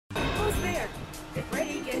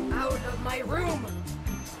My room.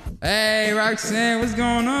 Hey, Roxanne, what's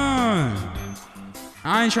going on?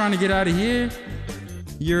 I ain't trying to get out of here.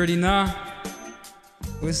 You already know.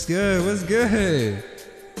 What's good? What's good?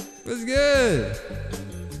 What's good?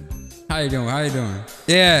 How you doing? How you doing?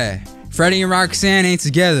 Yeah, Freddy and Roxanne ain't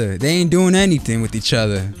together. They ain't doing anything with each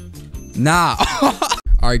other. Nah.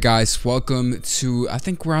 Alright guys, welcome to, I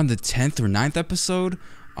think we're on the 10th or 9th episode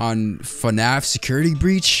on Fnaf Security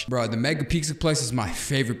Breach. Bro, the Mega Pizza place is my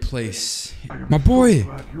favorite place. My boy. So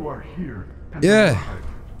glad you are here. Yeah. Alive.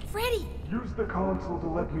 Freddy. Use the console to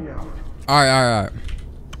let me out. Alright.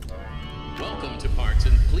 Welcome to parts,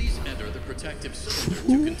 and please enter the protective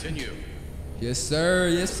cylinder to continue. Yes, sir.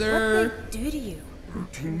 Yes, sir. What they do to you?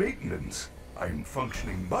 Routine maintenance. I am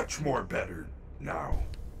functioning much more better now.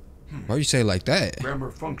 Why you say it like that?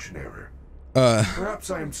 Grammar function error. Perhaps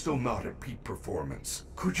I am still not at peak performance.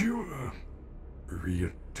 Could you,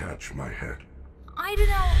 reattach my head? I don't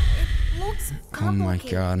know. It looks complicated. Oh my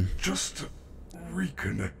god. Just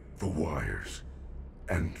reconnect the wires.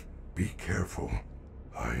 And be careful.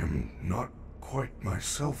 I am not quite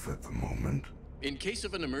myself at the moment. In case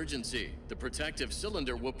of an emergency, the protective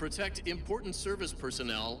cylinder will protect important service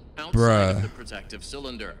personnel outside Bruh. of the protective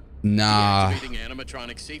cylinder. Nah. Deactivating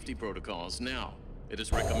animatronic safety protocols now. It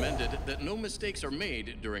is recommended that no mistakes are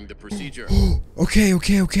made during the procedure. Okay.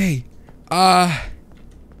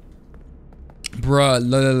 Bruh,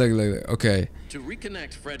 look. Okay. To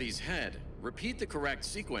reconnect Freddy's head, repeat the correct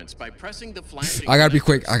sequence by pressing the flashing. I gotta be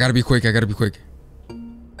quick. connectors.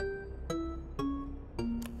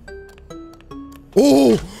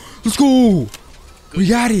 Oh, let's go. We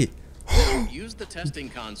got it. Use the testing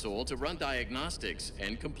console to run diagnostics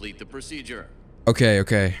and complete the procedure.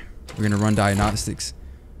 Okay. We're gonna run diagnostics.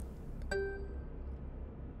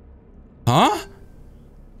 Huh?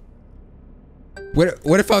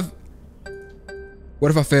 What if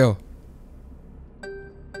I fail?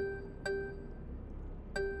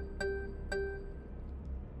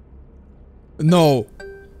 No.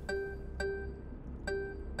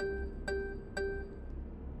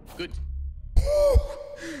 Good.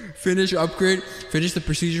 Finish upgrade. Finish the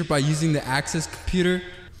procedure by using the access computer.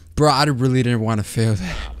 Bro, I really didn't want to fail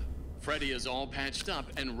that. Freddy is all patched up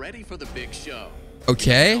and ready for the big show.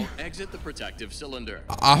 Okay. Now exit the protective cylinder.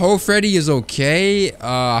 I hope Freddy is okay.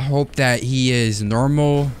 I hope that he is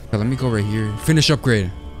normal. Okay, let me go right here. Finish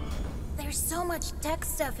upgrade. There's so much tech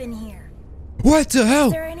stuff in here. What the hell?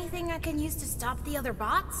 Is there anything I can use to stop the other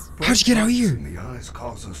bots? How'd you get out Bugs here? in the eyes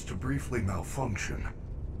cause us to briefly malfunction.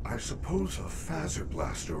 I suppose a phaser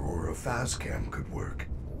blaster or a phascam could work.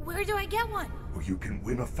 Where do I get one? Or you can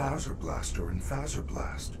win a phaser blaster in Phaser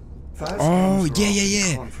Blast. Oh, Phascams are yeah.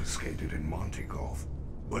 often confiscated in Monte Golf,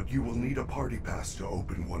 but you will need a party pass to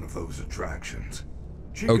open one of those attractions.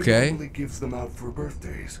 Chica Okay. normally gives them out for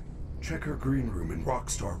birthdays. Check her green room in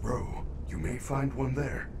Rockstar Row. You may find one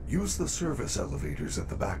there. Use the service elevators at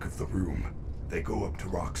the back of the room. They go up to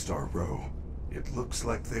Rockstar Row. It looks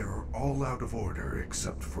like they are all out of order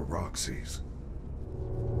except for Roxy's.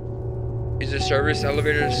 Is the service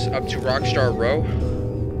elevators up to Rockstar Row?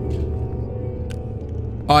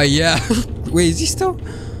 Oh, yeah. Wait, is he still?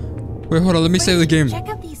 Wait, hold on. Let me save the game. Check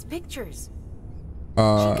out these pictures.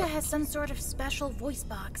 Chica has some sort of special voice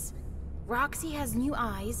box. Roxy has new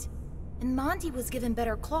eyes. And Monty was given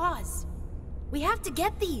better claws. We have to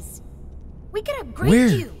get these. We can upgrade Where?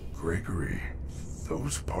 you. Gregory,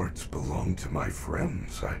 those parts belong to my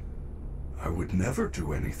friends. I would never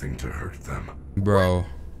do anything to hurt them. Bro.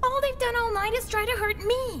 All they've done all night is try to hurt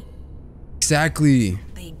me. Exactly.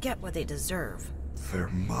 They get what they deserve. There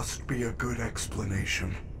must be a good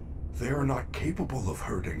explanation. They are not capable of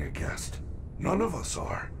hurting a guest. None of us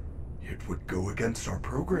are. It would go against our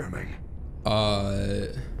programming.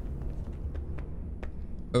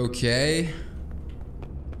 Okay.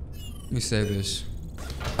 Let me save this.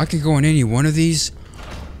 I could go in any one of these.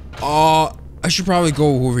 I should probably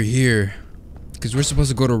go over here. Because we're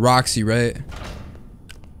supposed to go to Roxy, right?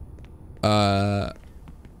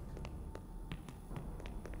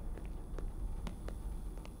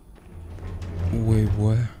 Wait,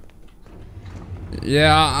 what?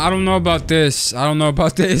 Yeah, I don't know about this.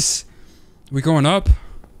 We going up?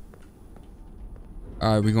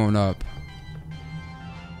 Alright, we going up.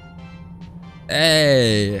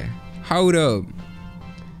 Hey, hold up.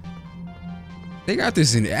 They got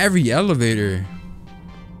this in every elevator.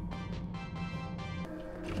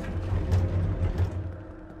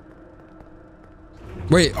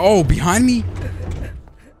 Wait, oh, behind me?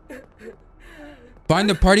 Find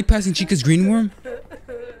the party pass in Chica's green room?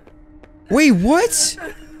 Wait, what?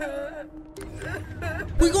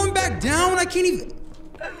 We going back down? I can't even...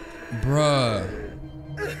 Bruh.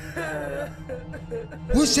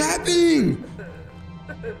 What's happening?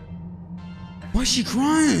 Why is she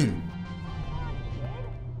crying?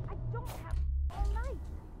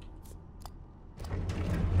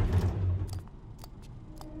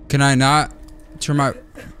 Can I not turn my...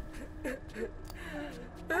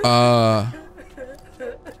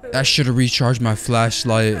 I should have recharged my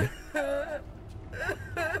flashlight.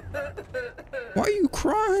 Why are you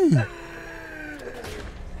crying?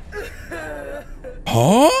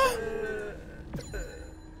 Huh?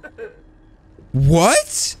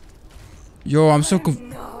 What? Yo, I'm so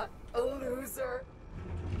confused. Not a loser.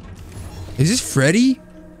 Is this Freddy?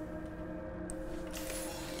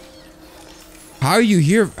 How are you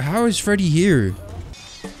here? How is Freddy here?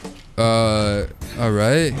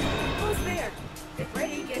 Alright. Who's there?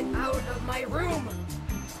 Freddy, get out of my room.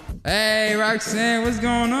 Hey, Roxanne, what's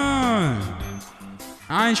going on?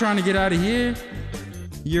 I ain't trying to get out of here.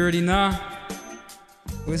 You already know.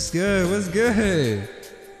 What's good? What's good?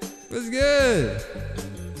 What's good?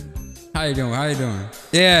 How you doing? How you doing?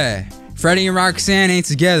 Yeah, Freddy and Roxanne ain't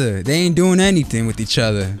together. They ain't doing anything with each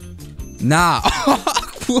other. Nah.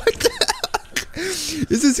 What the heck?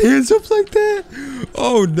 Is his hands up like that?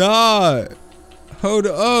 Oh, nah. Hold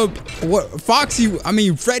up. What? Foxy, I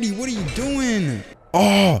mean, Freddy, what are you doing?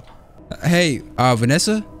 Oh. Hey,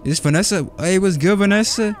 Vanessa? Is this Vanessa? Hey, what's good,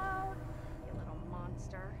 Vanessa? You little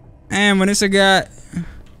monster. And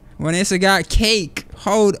Vanessa got cake.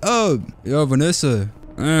 Hold up. Yo, Vanessa.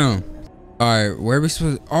 Damn. Alright, where are we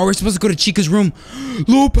supposed to... Oh, we're supposed to go to Chica's room.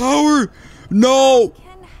 Low power. No.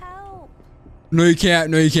 Can help. No, you can't.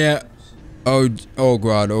 No, you can't. Oh, oh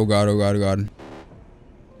God. Oh God. Oh God. Oh God.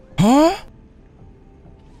 Huh?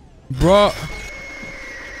 Bruh.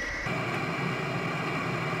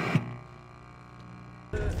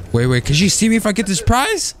 Wait. Can she see me if I get this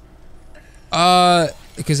prize?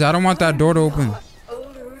 Because I don't want that door to open. A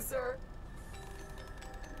loser.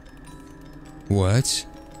 What?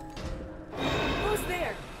 Who's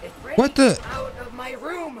there? Freddy, What the? get out of my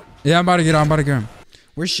room. Yeah, I'm about to get on.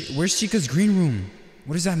 Where's Chica's green room?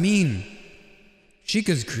 What does that mean?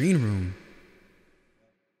 Chica's green room.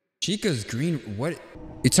 Chica's green... What?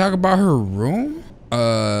 You talk about her room?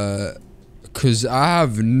 Cause I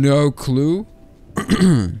have no clue.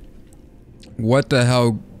 What the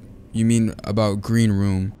hell you mean about green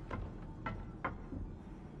room?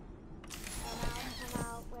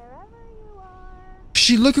 Is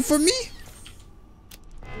she looking for me?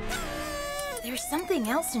 There's something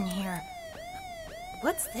else in here.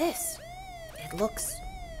 What's this? It looks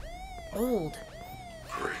old.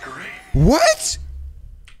 Gregory, What?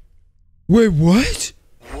 Wait, what?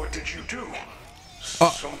 what did you do?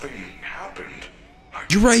 Something happened.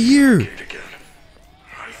 You're right here. Again.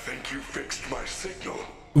 I think you fixed my signal.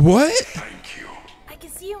 What? Thank you. I can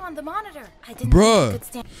see you on the monitor. I didn't Bruh. think you could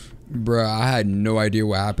stand. Bruh, I had no idea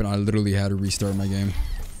what happened. I literally had to restart my game.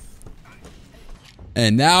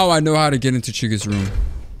 And now I know how to get into Chica's room.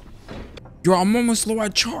 Yo, I'm almost low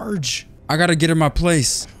at charge. I gotta get in my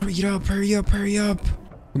place. Hurry up, hurry up, hurry up.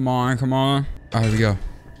 Come on, come on. All right, here we go.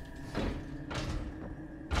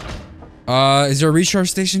 Is there a recharge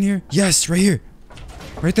station here? Yes, right here.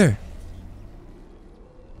 Right there.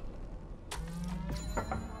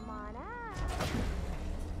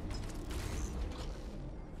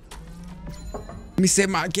 Let me save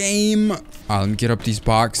my game. Let me get up these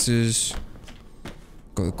boxes.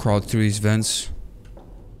 Go crawl through these vents.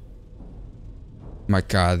 My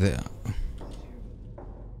God.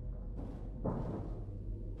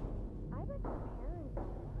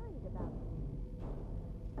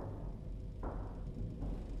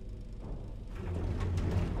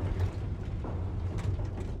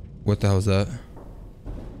 What the hell is that?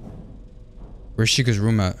 Where's Chica's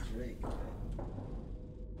room at?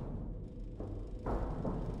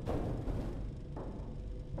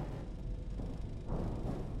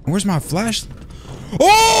 Where's my flash?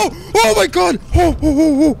 Oh! Oh my God!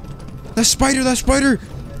 Oh! That spider! That spider!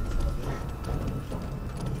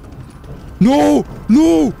 No!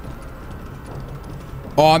 No!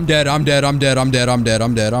 Oh, I'm dead. I'm dead. I'm dead. I'm dead. I'm dead.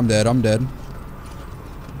 I'm dead. I'm dead. I'm dead.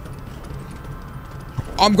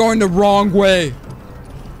 I'm going the wrong way.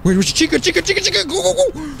 Wait, where's Chica? Chica! Go!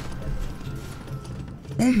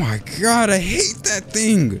 Oh my God, I hate that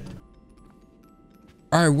thing.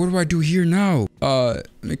 All right, what do I do here now? Let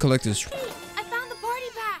me collect this. I found the party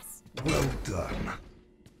pass. Well done.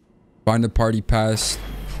 Find the party pass.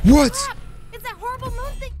 What? Crap! It's that horrible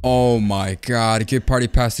moon thing Oh my God, get party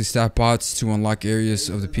pass to staff bots to unlock areas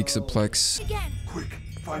of the Pixaplex. again. Quick,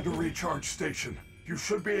 find a recharge station. You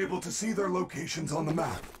should be able to see their locations on the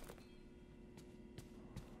map.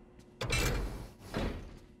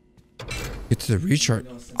 Get to the recharge.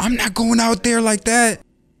 I'm not going out there like that.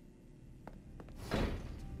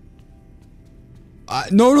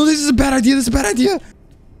 No, this is a bad idea. This is a bad idea.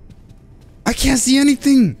 I can't see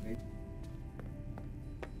anything.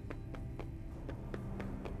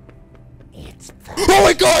 Oh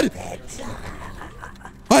my god!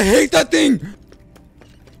 I hate that thing.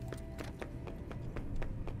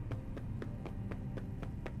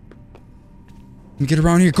 Let me get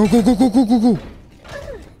around here. Go, go, go, go, go, go, go.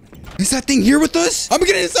 Is that thing here with us? I'm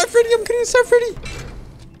getting inside Freddy. I'm getting inside Freddy.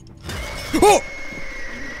 Oh!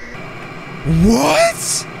 What?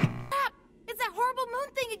 It's that horrible moon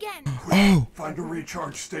thing again. Oh. Find a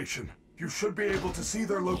recharge station. You should be able to see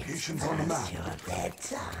their locations on the map.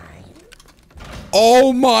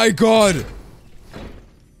 Oh my god.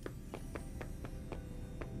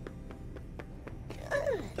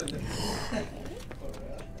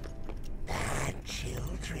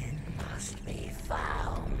 Children must be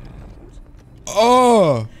found.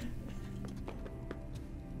 Oh.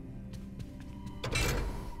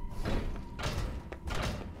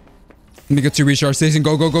 Let me get to recharge station.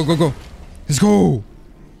 Go, go, go, go, go. Let's go.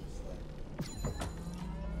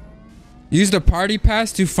 Use the party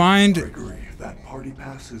pass to find... Gregory, that party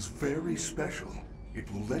pass is very special. It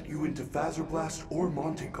will let you into Blast or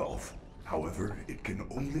Monte Golf. However, it can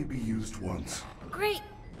only be used once. Great.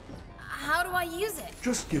 How do I use it?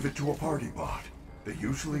 Just give it to a party bot. They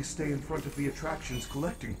usually stay in front of the attractions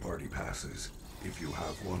collecting party passes. If you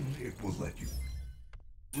have one, it will let you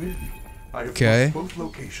win. I have marked both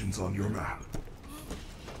locations on your map.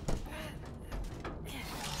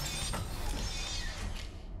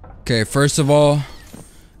 Okay, first of all,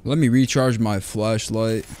 let me recharge my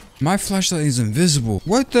flashlight. My flashlight is invisible.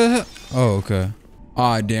 What the hell? Oh, okay.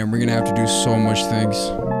 Ah, damn, we're gonna have to do so much things.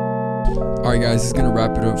 Alright guys, this is gonna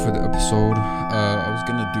wrap it up for the episode. I was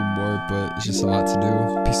gonna do more, but it's just a lot to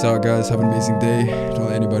do. Peace out guys, have an amazing day. Don't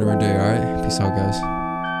let anybody ruin your day, alright? Peace out guys.